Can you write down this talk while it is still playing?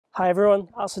Hi everyone,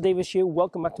 Alistair Davies here.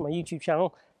 Welcome back to my YouTube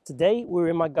channel. Today we're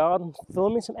in my garden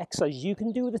filming some exercises you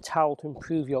can do with a towel to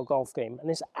improve your golf game,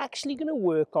 and it's actually going to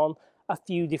work on a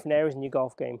few different areas in your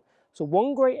golf game. So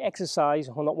one great exercise,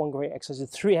 or not one great exercise,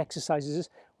 3 exercises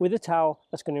with a towel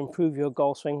that's going to improve your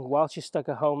golf swing whilst you're stuck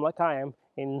at home like I am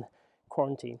in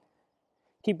quarantine.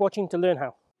 Keep watching to learn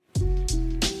how.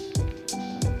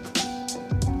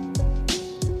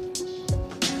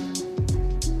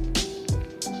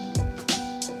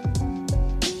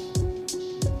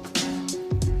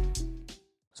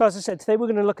 So as I said, today we're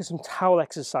going to look at some towel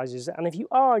exercises, and if you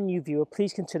are a new viewer,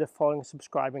 please consider following and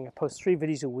subscribing. I post 3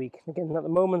 videos a week. Again, at the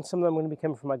moment, some of them are going to be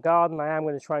coming from my garden. I am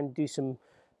going to try and do some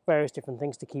various different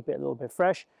things to keep it a little bit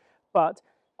fresh, but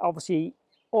obviously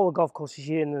all the golf courses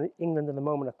here in England at the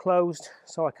moment are closed,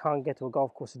 so I can't get to a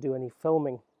golf course to do any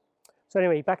filming. So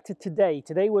anyway, back to today.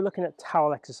 Today we're looking at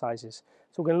towel exercises.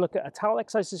 So we're going to look at a towel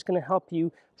exercise that's going to help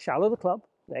you shallow the club,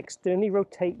 externally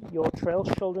rotate your trail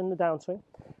shoulder in the downswing.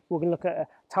 We're going to look at a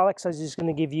towel exercise that's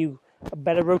going to give you a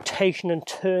better rotation and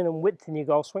turn and width in your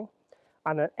golf swing.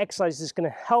 And an exercise that's going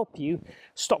to help you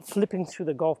stop flipping through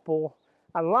the golf ball.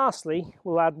 And lastly,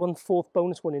 we'll add one fourth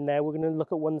bonus one in there. We're going to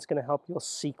look at one that's going to help your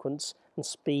sequence and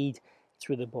speed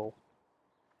through the ball.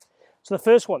 So the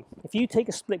first one, if you take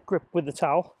a split grip with the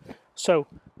towel, so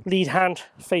lead hand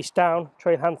face down,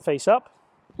 trail hand face up.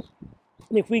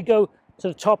 And if we go to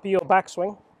the top of your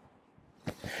backswing,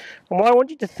 and what I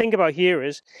want you to think about here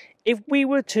is, if we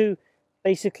were to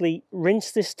basically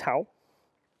rinse this towel,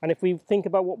 and if we think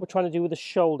about what we're trying to do with the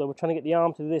shoulder, we're trying to get the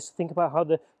arm to this, think about how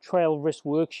the trail wrist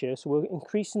works here. So we're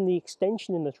increasing the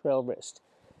extension in the trail wrist.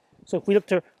 So if we look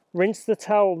to rinse the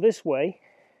towel this way,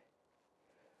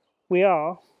 we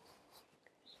are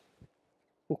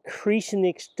increasing the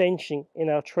extension in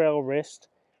our trail wrist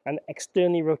and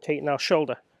externally rotating our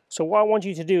shoulder. So what I want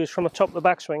you to do is, from the top of the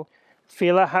backswing,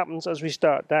 feel that happens as we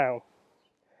start down.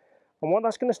 And what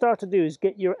that's going to start to do is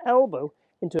get your elbow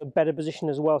into a better position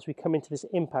as well as we come into this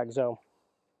impact zone.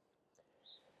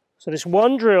 So this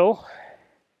one drill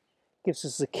gives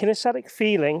us the kinesthetic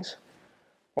feelings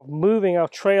of moving our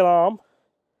trail arm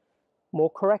more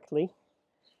correctly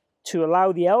to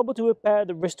allow the elbow to work better,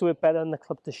 the wrist to work better, and the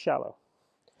club to shallow.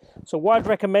 So what I'd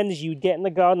recommend is you get in the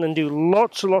garden and do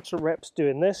lots and lots of reps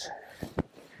doing this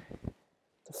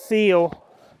to feel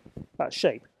that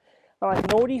shape. And I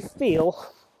can already feel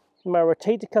my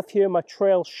rotator cuff here, my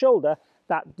trail shoulder,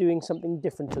 that doing something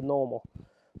different to normal.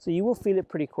 So you will feel it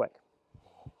pretty quick.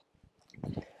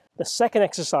 The second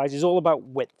exercise is all about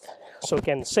width. So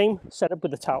again, same setup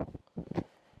with the towel.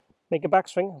 Make a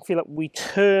backswing, feel like we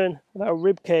turn our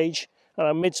rib cage and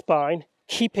our mid spine,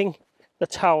 keeping the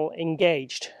towel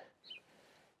engaged.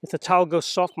 If the towel goes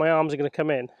soft, my arms are going to come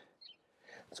in.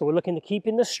 So we're looking to keep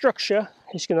in the structure.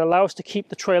 It's going to allow us to keep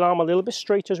the trail arm a little bit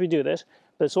straighter as we do this,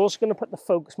 but it's also going to put the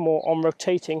focus more on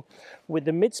rotating with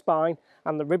the mid-spine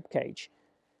and the rib cage.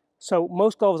 So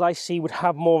most golfers I see would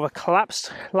have more of a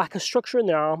collapsed lack of structure in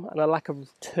the arm and a lack of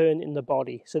turn in the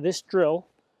body. So this drill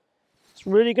is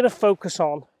really going to focus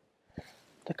on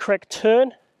the correct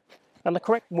turn and the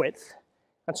correct width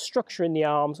and structure in the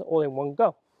arms all in one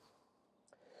go.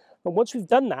 And once we've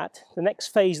done that, the next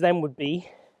phase then would be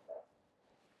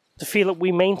to feel that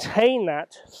we maintain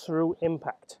that through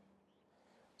impact.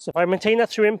 So if I maintain that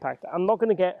through impact, I'm not going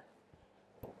to get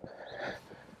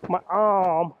my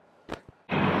arm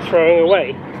throwing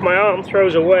away. If my arm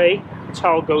throws away, the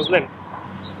towel goes limp.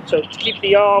 So to keep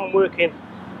the arm working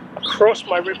across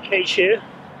my rib cage here,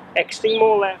 exiting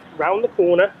more left, round the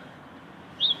corner,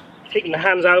 taking the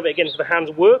hands out of it again so the hands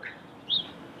work,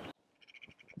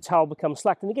 the towel becomes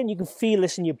slack. And again, you can feel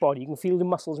this in your body. You can feel the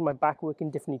muscles in my back working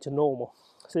differently to normal.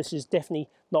 So this is definitely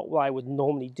not what I would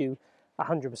normally do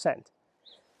 100%.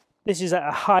 This is at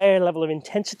a higher level of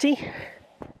intensity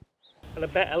and a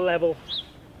better level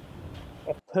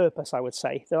of purpose, I would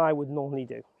say, than I would normally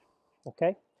do.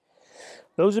 Okay?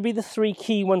 Those would be the 3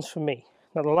 key ones for me.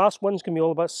 Now the last one's going to be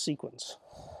all about sequence.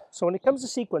 So when it comes to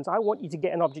sequence, I want you to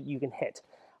get an object you can hit.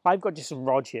 I've got just a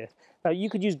rod here. Now you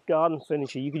could use garden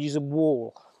furniture, you could use a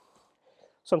wall.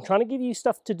 So I'm trying to give you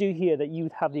stuff to do here that you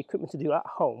would have the equipment to do at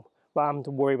home, rather than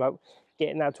to worry about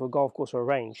getting out to a golf course or a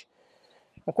range.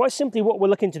 And quite simply, what we're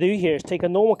looking to do here is take a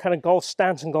normal kind of golf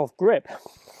stance and golf grip,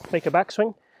 make a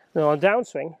backswing, and on a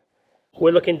downswing,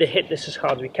 we're looking to hit this as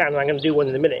hard as we can. And I'm going to do one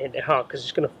in a minute, hit it hard, because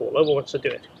it's going to fall over once I do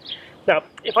it. Now,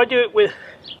 if I do it with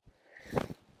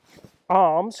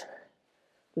arms,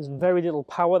 there's very little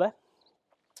power there.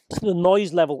 So the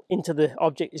noise level into the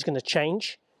object is going to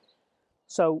change.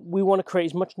 So we want to create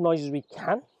as much noise as we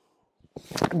can.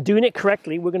 Doing it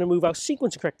correctly, we're going to move our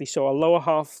sequence correctly. So our lower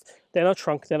half, then our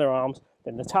trunk, then our arms,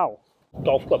 then the towel.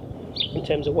 golf club in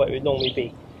terms of what it would normally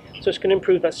be. So it's going to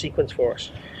improve that sequence for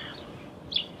us.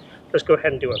 Let's go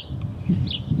ahead and do it.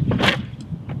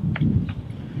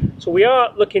 So we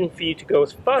are looking for you to go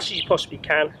as fast as you possibly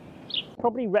can.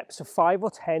 Probably reps of 5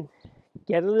 or 10.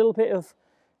 Get a little bit of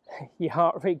your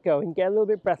heart rate going. Get a little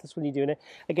bit breathless when you're doing it.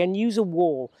 Again, use a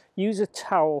wall, use a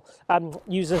towel,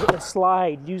 use a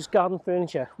slide, use garden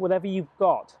furniture, whatever you've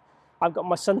got. I've got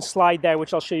my son's slide there,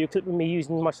 which I'll show you a clip of me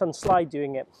using my son's slide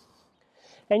doing it.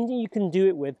 Anything you can do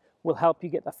it with will help you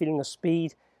get that feeling of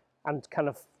speed and kind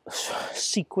of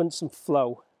sequence and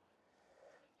flow.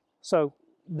 So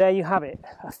there you have it.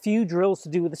 A few drills to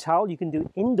do with the towel. You can do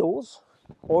it indoors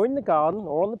or in the garden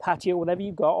or on the patio, whatever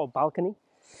you've got, or balcony,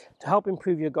 to help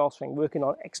improve your golf swing, working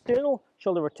on external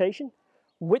shoulder rotation,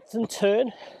 width and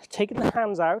turn, taking the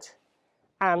hands out,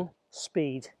 and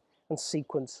speed and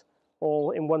sequence,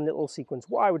 all in one little sequence.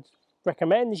 What I would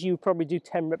recommend is you probably do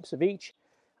 10 reps of each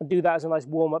and do that as a nice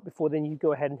warm-up before then you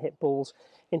go ahead and hit balls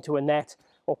into a net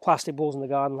or plastic balls in the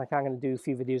garden, like I'm going to do a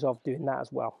few videos of doing that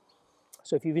as well.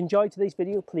 So if you've enjoyed today's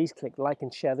video, please click like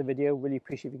and share the video. Really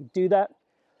appreciate if you could do that.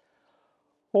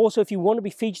 Also, if you want to be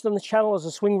featured on the channel as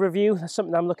a swing review, that's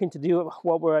something I'm looking to do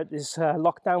while we're at this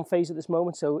lockdown phase at this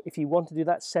moment. So if you want to do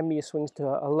that, send me your swings to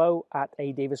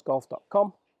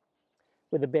hello@adavisgolf.com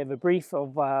with a bit of a brief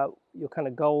of your kind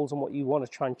of goals and what you want to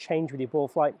try and change with your ball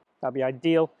flight. That'd be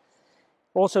ideal.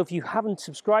 Also, if you haven't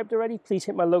subscribed already, please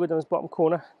hit my logo down this bottom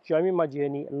corner. Join me in my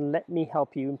journey and let me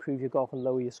help you improve your golf and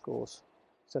lower your scores.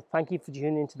 So thank you for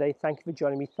tuning in today. Thank you for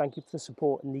joining me. Thank you for the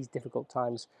support in these difficult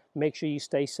times. Make sure you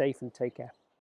stay safe and take care.